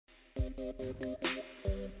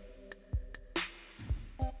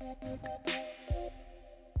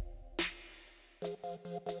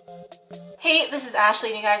Hey, this is Ashley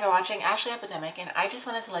and you guys are watching Ashley Epidemic, and I just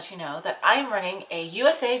wanted to let you know that I am running a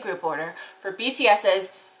USA group order for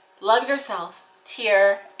BTS's Love Yourself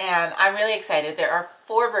tier, and I'm really excited. There are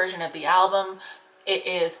 4 versions of the album. It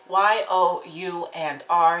is Y, O, U, and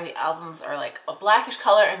R. The albums are like a blackish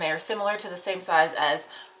color and they are similar to the same size as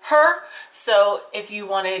Her. So if you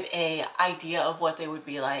wanted an idea of what they would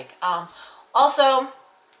be like. Also,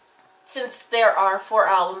 since there are 4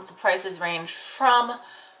 albums, the prices range from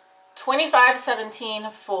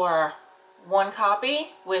 $25.17 for 1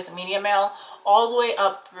 copy with media mail, all the way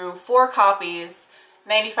up through 4 copies,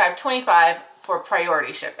 $95.25 for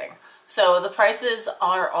priority shipping. So the prices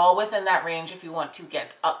are all within that range if you want to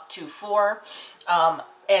get up to 4,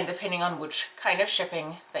 and depending on which kind of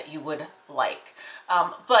shipping that you would like.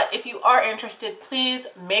 But if you are interested, please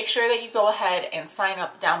make sure that you go ahead and sign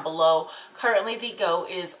up down below. Currently the go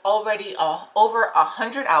is already over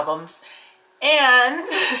 100 albums, and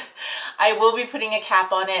I will be putting a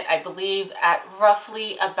cap on it, I believe, at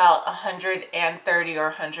roughly about 130 or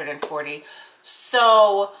 140.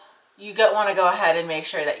 So you want to go ahead and make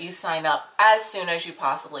sure that you sign up as soon as you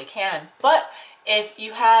possibly can. But if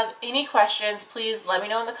you have any questions, please let me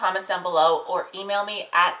know in the comments down below or email me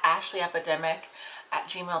at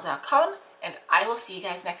ashleyepidemic@gmail.com, and I will see you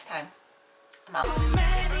guys next time. I'm out.